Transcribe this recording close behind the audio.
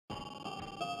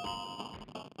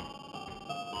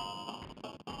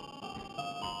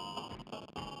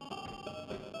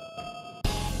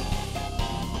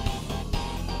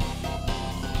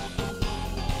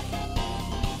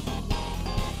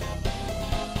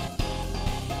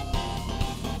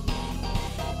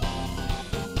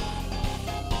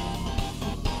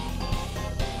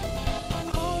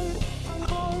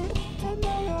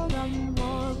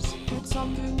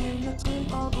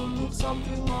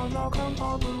I can't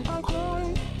harbor. I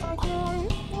cry,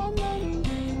 one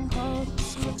ending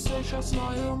hurts. Vexatious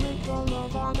smile, make your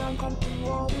love on and come to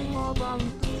walking around.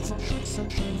 Tricks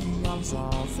and trivials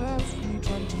of every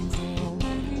 24.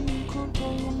 Maybe you could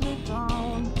tone it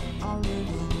down a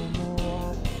little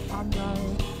more. And I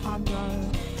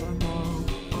don't know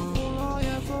all I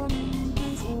ever knew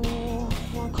before.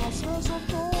 What causes of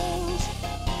those?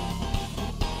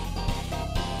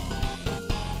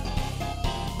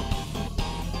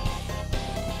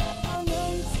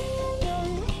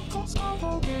 That's how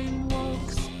the game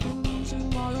works. Been losing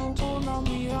my own tone on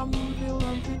me. I'm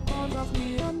revealing part of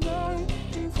me, and I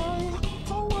define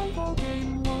how well the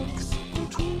game works.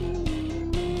 Between you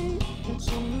and me, it's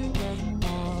only getting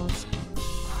worse.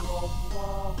 From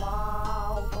the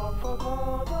mouth of a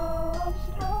border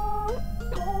obscure,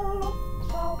 full of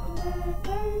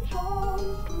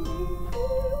self-negations to leave you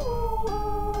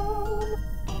alone.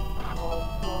 From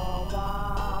the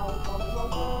mouth of a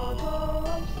border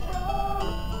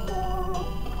obscure, full of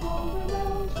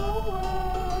loneliness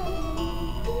away,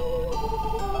 leave you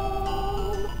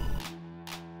alone.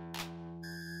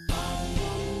 I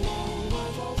don't know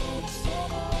whether it's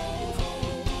survival,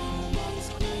 but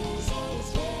screams and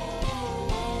stare.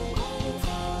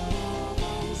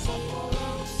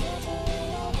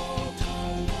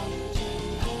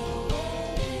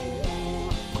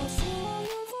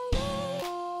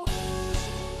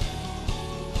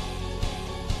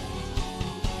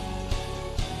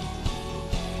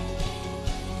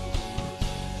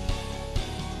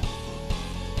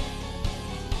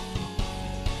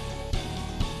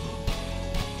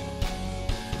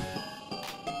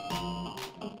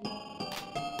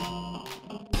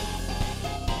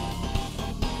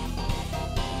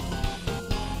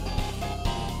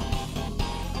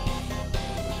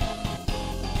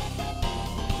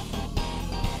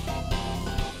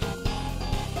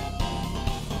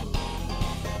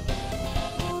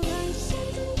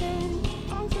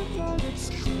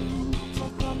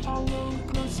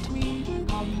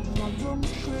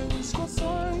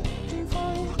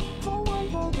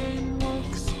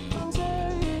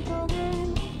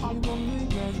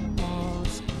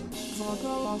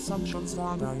 Assumptions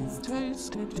that I've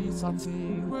tasted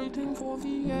decency, waiting for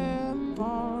the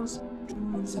embers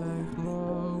to say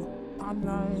glow. And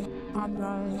I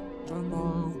don't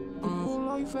know all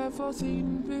I've ever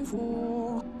seen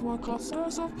before. What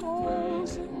clusters of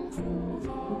posing for the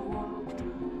world to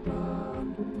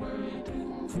burn,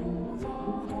 waiting for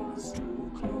the doors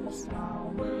to close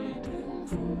now, waiting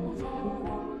for the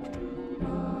world to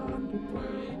burn,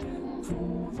 waiting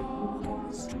for the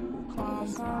doors to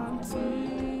close. I can't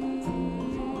see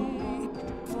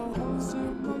the holes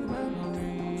in my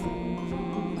memories,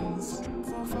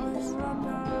 the fire and I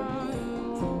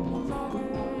hold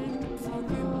again, the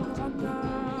guilt and I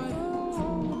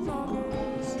hold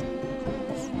again.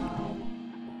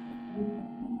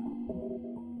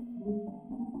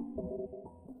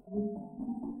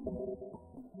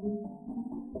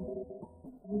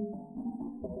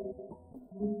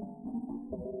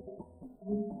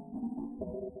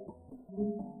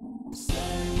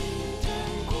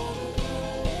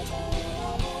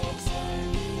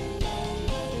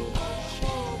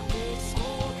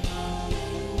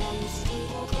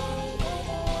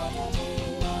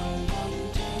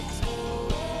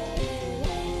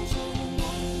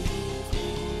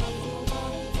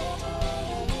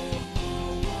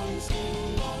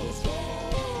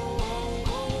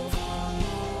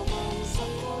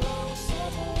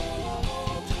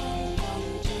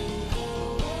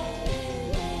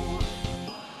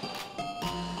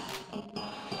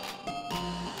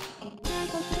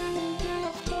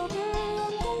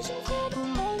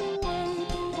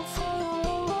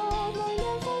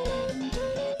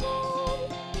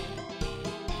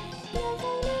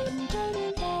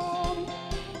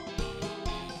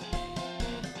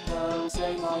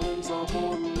 Say my limbs are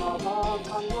torn apart,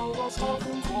 I know what's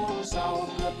happening for us out.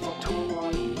 Let the tool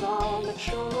run down, make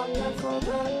sure I never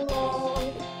let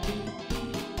on.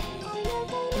 I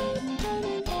never let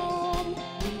anyone.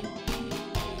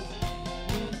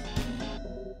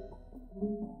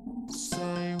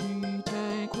 Say we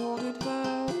take what it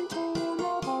meant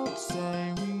all about.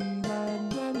 Say we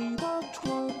lend any that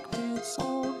work it's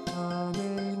all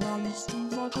turning nice to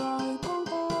the tribal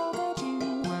poverty,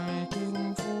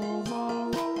 waiting for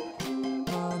the road to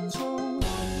burn. So 1, 2,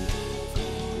 3,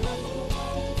 and go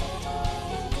down the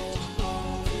target.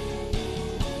 Loving you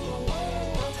the way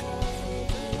I can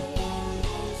feel. I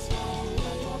was young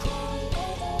and you're trying to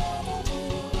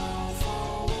laugh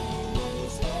away when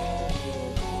steady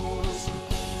goes.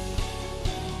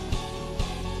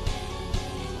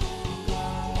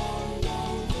 Now I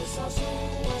know this I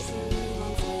say.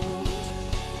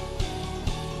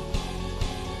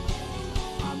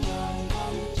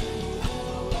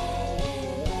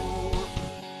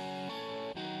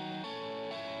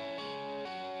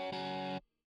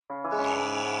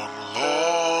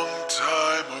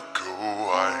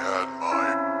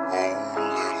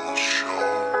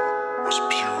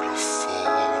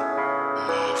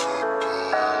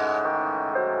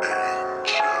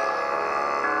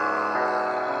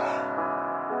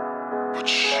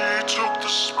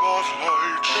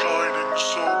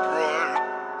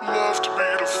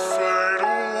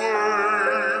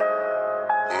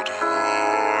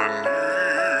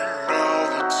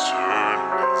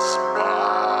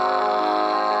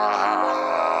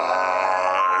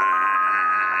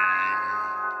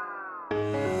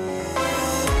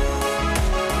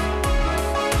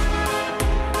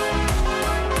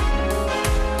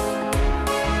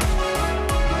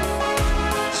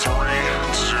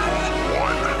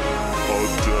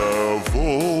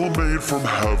 from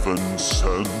heaven,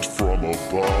 sent from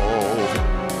above.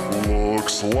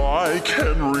 Looks like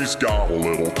Henry's got a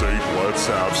little date, let's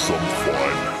have some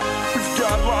fun. We've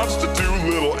got lots to do,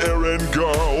 little errand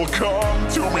girl, come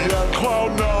to me at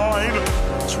Cloud 9.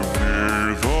 To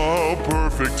be the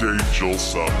perfect angel,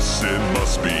 some sin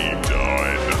must be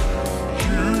done.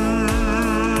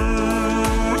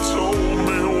 You told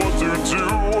me what to do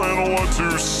and what to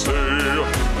say,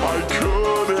 I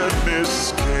couldn't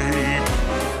escape.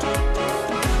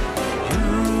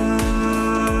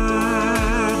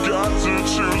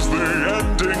 Choose the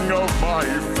ending of my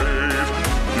fate.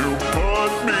 You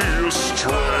put me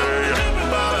astray,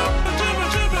 but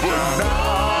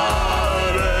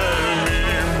not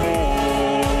anymore.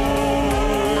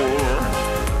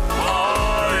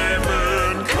 I'm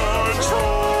in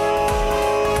control.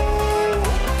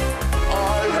 I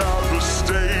have the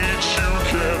stage, you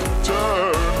can't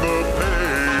turn the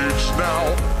page now.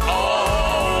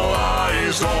 All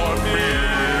eyes on me.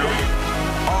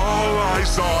 All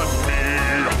eyes on me.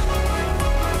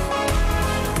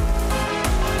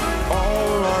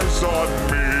 On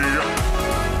me.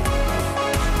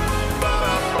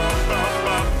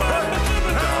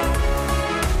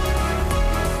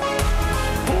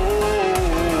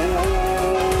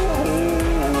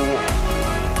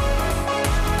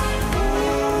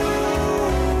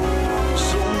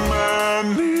 So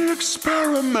many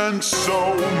experiments, so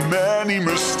many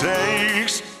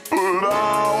mistakes, but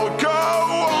I'll go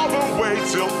all the way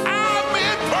till I'm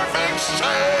in perfect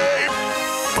shape.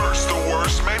 First the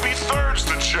worst, maybe third's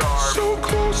the charm. So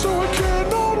close, so I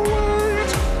cannot wait.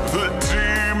 The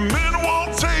demon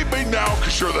won't take me now,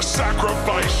 'cause you're the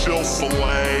sacrifice she'll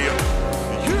slay.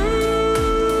 You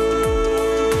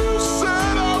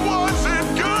said I wasn't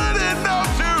good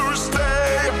enough to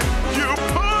stay. You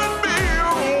put me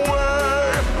away.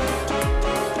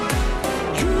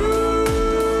 You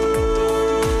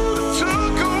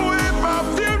took away my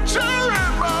future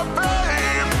and my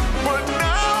fame, but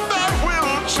now that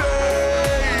will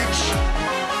change.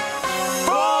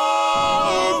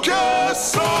 Focus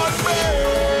on me.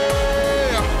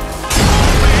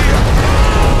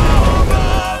 All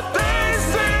that they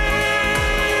see,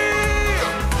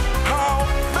 how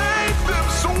make them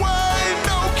sway.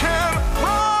 No can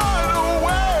run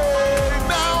away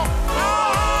now.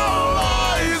 All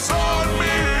eyes on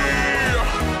me.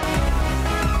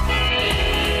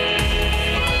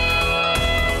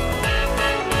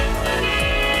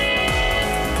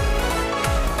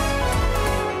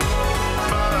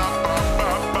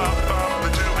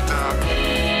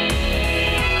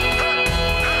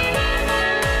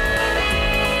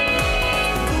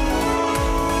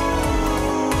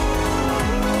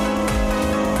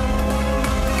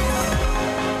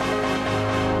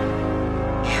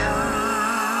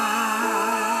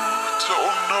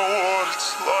 Don't know what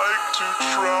it's like to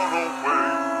drown away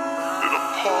in a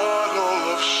puddle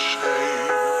of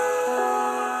shame.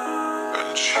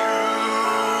 And you,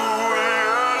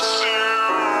 yes, you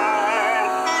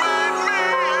made me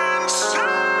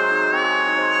insane.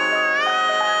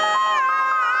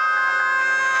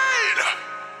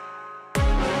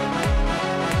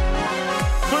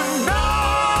 But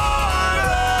not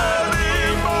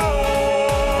anymore.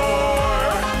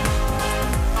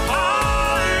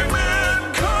 I'm in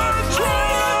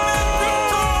control.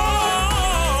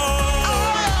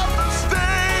 I have the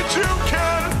stage, you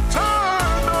can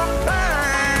turn the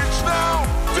page now.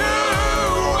 Do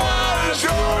as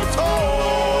you're told.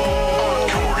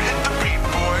 Encore, hit the beat,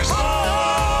 boys.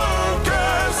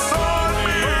 Focus on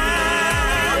me.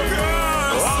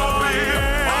 I'll be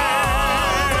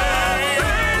all that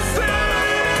they say.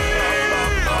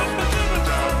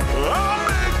 I'll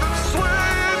make them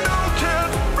sway. No can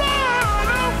run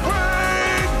away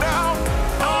now.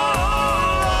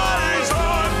 All eyes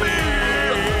on me.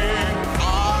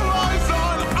 All eyes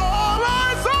on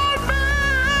me.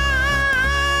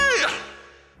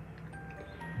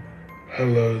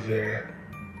 Hello there.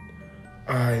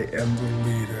 I am the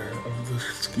leader of the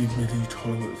SKIBIDI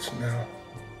toilets now.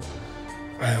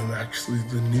 I am actually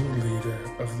the new leader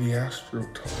of the Astro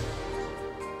toilet.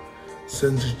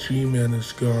 Since G-Man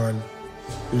is gone,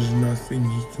 there's nothing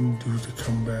he can do to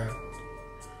come back.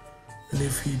 And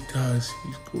if he does,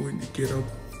 he's going to get up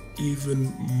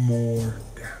even more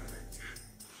damage.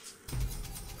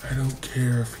 I don't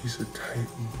care if he's a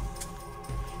Titan.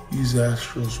 These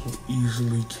Astros will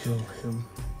easily kill him.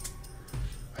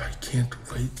 I can't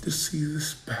wait to see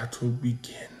this battle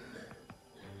begin.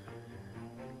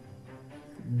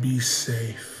 Be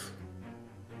safe,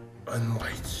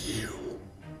 unlike you.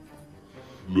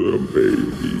 There may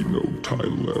be no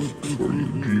time left for you,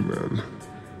 G-Man.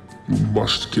 You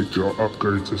must get your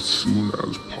upgrades as soon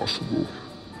as possible.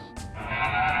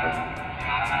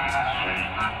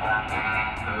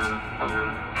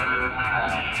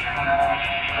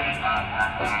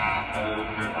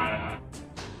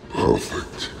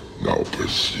 Perfect. Now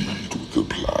proceed with the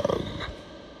plan.